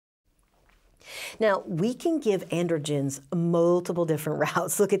Now, we can give androgens multiple different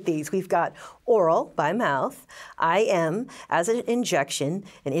routes. Look at these. We've got oral, by mouth, IM as an injection,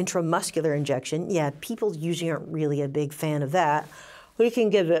 an intramuscular injection. Yeah, people usually aren't really a big fan of that. We can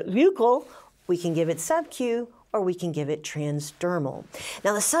give it buccal, we can give it sub-Q, or we can give it transdermal.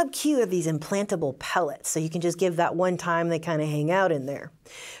 Now, the sub-Q are these implantable pellets, so you can just give that one time, they kind of hang out in there.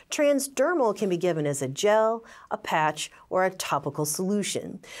 Transdermal can be given as a gel, a patch, or a topical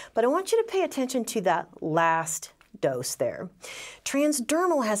solution. But I want you to pay attention to that last dose there.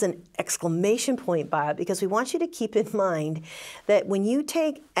 Transdermal has an exclamation point by it because we want you to keep in mind that when you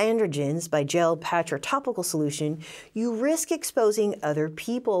take androgens by gel, patch, or topical solution, you risk exposing other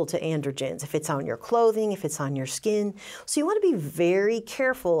people to androgens if it's on your clothing, if it's on your skin. So you want to be very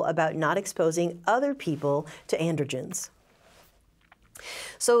careful about not exposing other people to androgens.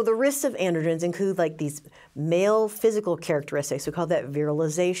 So the risks of androgens include like these male physical characteristics. We call that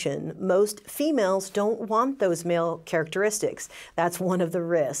virilization. Most females don't want those male characteristics. That's one of the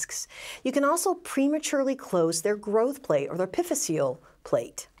risks. You can also prematurely close their growth plate or their epiphyseal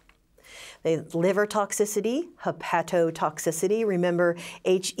plate. The liver toxicity, hepatotoxicity. Remember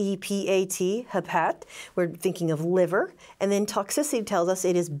H-E-P-A-T, hepat. We're thinking of liver. And then toxicity tells us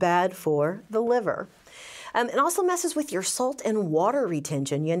it is bad for the liver. It also messes with your salt and water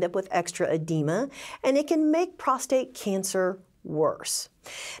retention. You end up with extra edema, and it can make prostate cancer worse.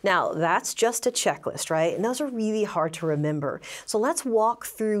 Now, that's just a checklist, right? And those are really hard to remember. So let's walk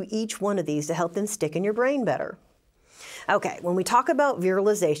through each one of these to help them stick in your brain better. Okay, when we talk about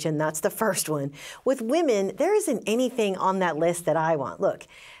virilization, that's the first one. With women, there isn't anything on that list that I want. Look.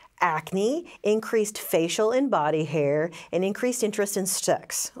 Acne, increased facial and body hair, and increased interest in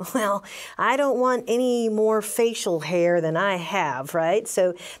sex. Well, I don't want any more facial hair than I have, right?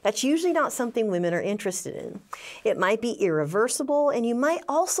 So that's usually not something women are interested in. It might be irreversible, and you might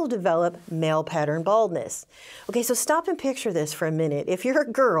also develop male pattern baldness. Okay, so stop and picture this for a minute. If you're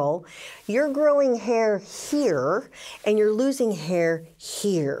a girl, you're growing hair here, and you're losing hair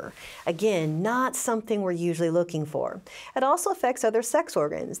here. Again, not something we're usually looking for. It also affects other sex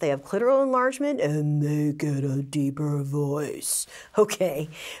organs. They have clitoral enlargement, and they get a deeper voice. Okay,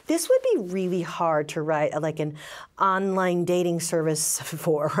 this would be really hard to write like an online dating service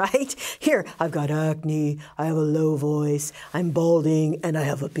for, right? Here, I've got acne, I have a low voice, I'm balding, and I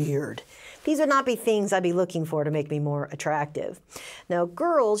have a beard. These would not be things I'd be looking for to make me more attractive. Now,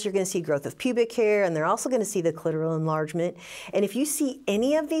 girls, you're going to see growth of pubic hair, and they're also going to see the clitoral enlargement. And if you see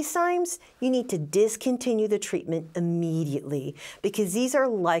any of these signs, you need to discontinue the treatment immediately because these are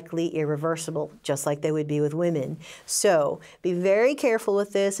likely irreversible, just like they would be with women. So be very careful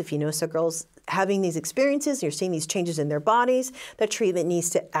with this. If you notice a girl's having these experiences, you're seeing these changes in their bodies, the treatment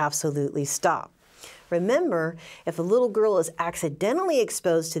needs to absolutely stop. Remember, if a little girl is accidentally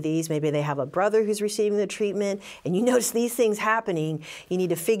exposed to these, maybe they have a brother who's receiving the treatment, and you notice these things happening, you need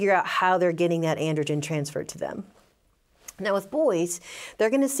to figure out how they're getting that androgen transferred to them. Now with boys, they're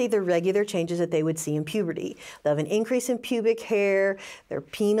going to see the regular changes that they would see in puberty. They'll have an increase in pubic hair, their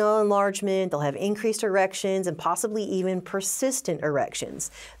penile enlargement, they'll have increased erections, and possibly even persistent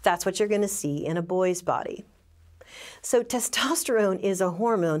erections. That's what you're going to see in a boy's body. So testosterone is a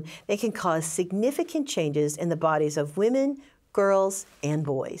hormone that can cause significant changes in the bodies of women, girls, and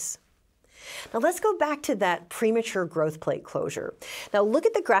boys. Now let's go back to that premature growth plate closure. Now look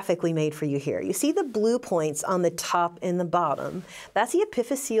at the graphic we made for you here. You see the blue points on the top and the bottom. That's the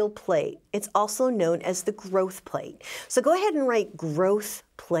epiphyseal plate. It's also known as the growth plate. So go ahead and write growth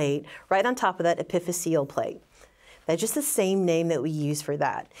plate right on top of that epiphyseal plate. That's just the same name that we use for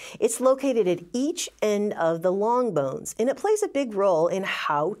that. It's located at each end of the long bones, and it plays a big role in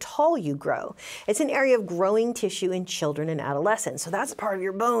how tall you grow. It's an area of growing tissue in children and adolescents, so that's part of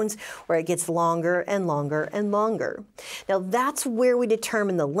your bones where it gets longer and longer and longer. Now that's where we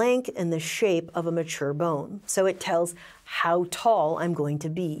determine the length and the shape of a mature bone. So it tells how tall I'm going to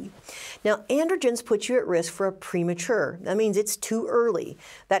be. Now, androgens put you at risk for a premature. That means it's too early.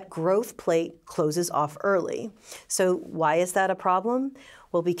 That growth plate closes off early. So why is that a problem?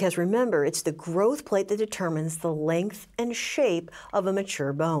 Well, because remember, it's the growth plate that determines the length and shape of a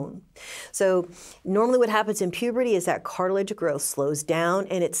mature bone. So normally what happens in puberty is that cartilage growth slows down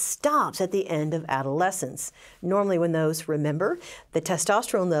and it stops at the end of adolescence. Normally when those, remember, the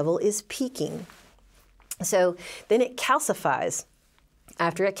testosterone level is peaking. So then it calcifies.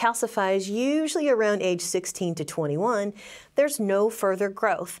 After it calcifies, usually around age 16 to 21, there's no further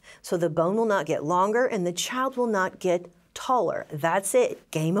growth. So the bone will not get longer and the child will not get taller. That's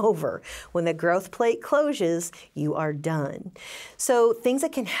it. Game over. When the growth plate closes, you are done. So things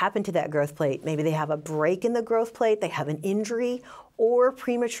that can happen to that growth plate, maybe they have a break in the growth plate, they have an injury, or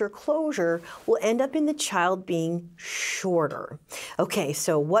premature closure will end up in the child being shorter. Okay,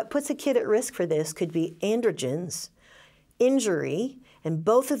 so what puts a kid at risk for this could be androgens, injury, and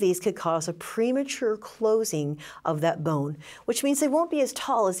both of these could cause a premature closing of that bone, which means they won't be as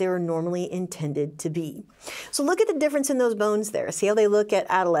tall as they were normally intended to be. So look at the difference in those bones there. See how they look at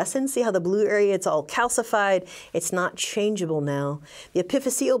adolescence? See how the blue area, it's all calcified? It's not changeable now. The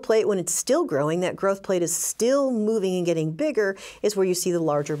epiphyseal plate, when it's still growing, that growth plate is still moving and getting bigger, is where you see the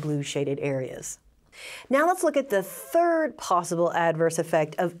larger blue shaded areas. Now let's look at the third possible adverse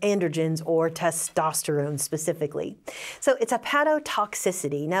effect of androgens, or testosterone specifically. So it's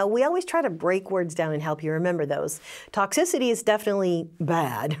hepatotoxicity. Now we always try to break words down and help you remember those. Toxicity is definitely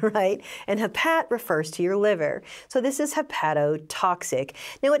bad, right? And hepat refers to your liver. So this is hepatotoxic.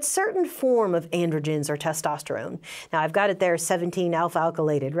 Now it's certain form of androgens or testosterone. Now I've got it there 17 alpha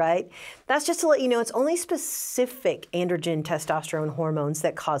alkylated, right? That's just to let you know it's only specific androgen testosterone hormones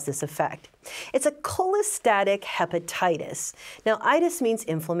that cause this effect. It's a cholestatic hepatitis. Now, itis means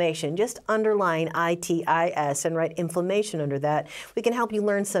inflammation. Just underline I-T-I-S and write inflammation under that. We can help you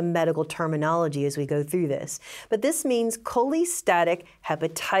learn some medical terminology as we go through this. But this means cholestatic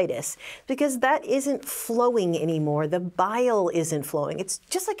hepatitis because that isn't flowing anymore. The bile isn't flowing. It's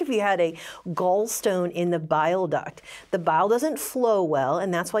just like if you had a gallstone in the bile duct. The bile doesn't flow well,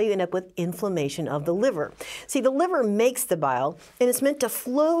 and that's why you end up with inflammation of the liver. See, the liver makes the bile, and it's meant to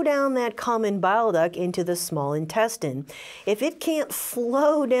flow down that common bile duct into the small intestine. If it can't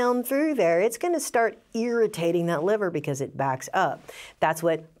flow down through there, it's going to start irritating that liver because it backs up. That's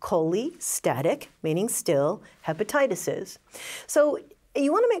what cholestatic, meaning still, hepatitis is. So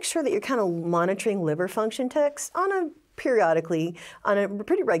you want to make sure that you're kind of monitoring liver function tests periodically on a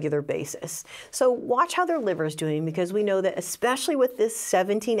pretty regular basis. So watch how their liver is doing, because we know that especially with this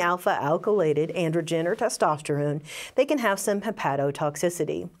 17 alpha alkylated androgen or testosterone, they can have some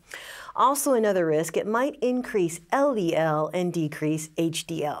hepatotoxicity. Also another risk, it might increase LDL and decrease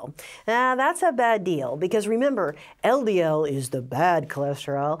HDL. Now that's a bad deal, because remember, LDL is the bad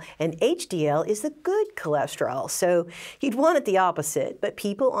cholesterol and HDL is the good cholesterol. So you'd want it the opposite, but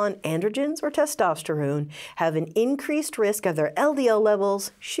people on androgens or testosterone have an increased risk of their LDL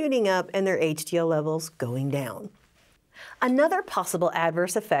levels shooting up and their HDL levels going down. Another possible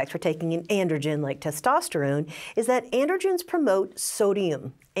adverse effect for taking an androgen like testosterone is that androgens promote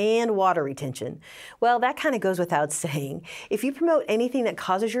sodium and water retention. Well, that kind of goes without saying. If you promote anything that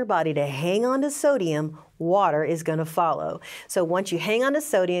causes your body to hang on to sodium, water is going to follow. So once you hang on to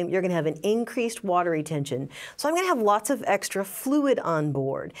sodium, you're going to have an increased water retention. So I'm going to have lots of extra fluid on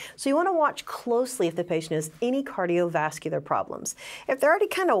board. So you want to watch closely if the patient has any cardiovascular problems. If they're already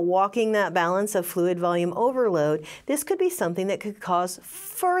kind of walking that balance of fluid volume overload, this could be something that could cause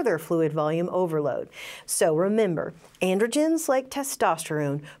further fluid volume overload. So remember, androgens like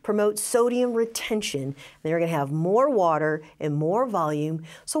testosterone promote sodium retention. They're going to have more water and more volume,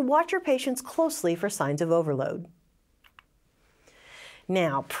 so watch your patients closely for signs of overload.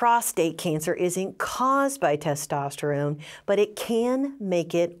 Now, prostate cancer isn't caused by testosterone, but it can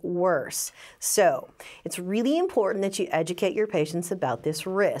make it worse. So, it's really important that you educate your patients about this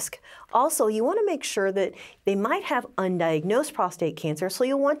risk. Also, you want to make sure that they might have undiagnosed prostate cancer, so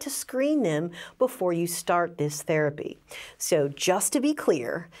you'll want to screen them before you start this therapy. So, just to be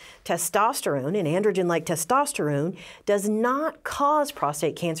clear, testosterone, an androgen like testosterone, does not cause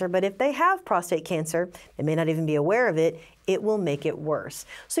prostate cancer, but if they have prostate cancer, they may not even be aware of it, it will make it worse.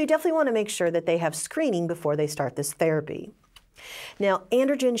 So you definitely want to make sure that they have screening before they start this therapy. Now,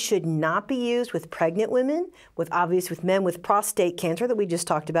 androgens should not be used with pregnant women, with men with prostate cancer that we just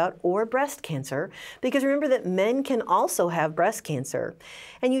talked about, or breast cancer, because remember that men can also have breast cancer.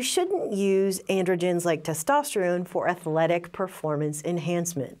 And you shouldn't use androgens like testosterone for athletic performance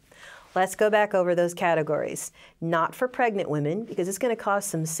enhancement. Let's go back over those categories. Not for pregnant women, because it's going to cause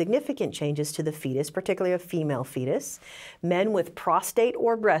some significant changes to the fetus, particularly a female fetus, men with prostate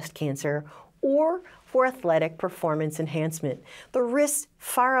or breast cancer, or for athletic performance enhancement. The risks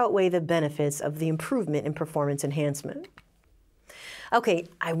far outweigh the benefits of the improvement in performance enhancement. Okay,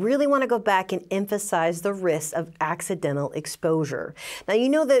 I really want to go back and emphasize the risks of accidental exposure. Now, you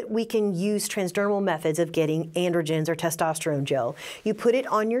know that we can use transdermal methods of getting androgens or testosterone gel. You put it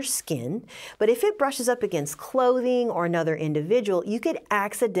on your skin, but if it brushes up against clothing or another individual, you could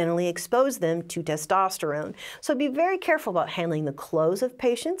accidentally expose them to testosterone. So be very careful about handling the clothes of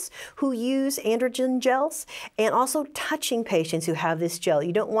patients who use androgen gels and also touching patients who have this gel.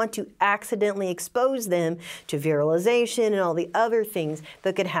 You don't want to accidentally expose them to virilization and all the other things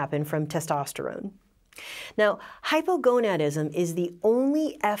that could happen from testosterone. Now, hypogonadism is the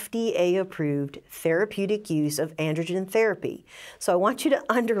only FDA-approved therapeutic use of androgen therapy. So I want you to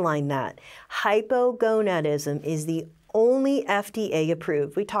underline that. Hypogonadism is the only FDA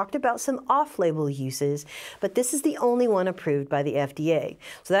approved. We talked about some off-label uses, but this is the only one approved by the FDA.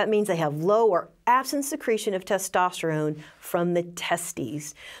 So that means they have low or absent secretion of testosterone from the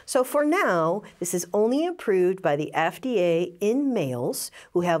testes. So for now, this is only approved by the FDA in males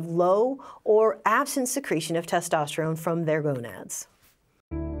who have low or absent secretion of testosterone from their gonads.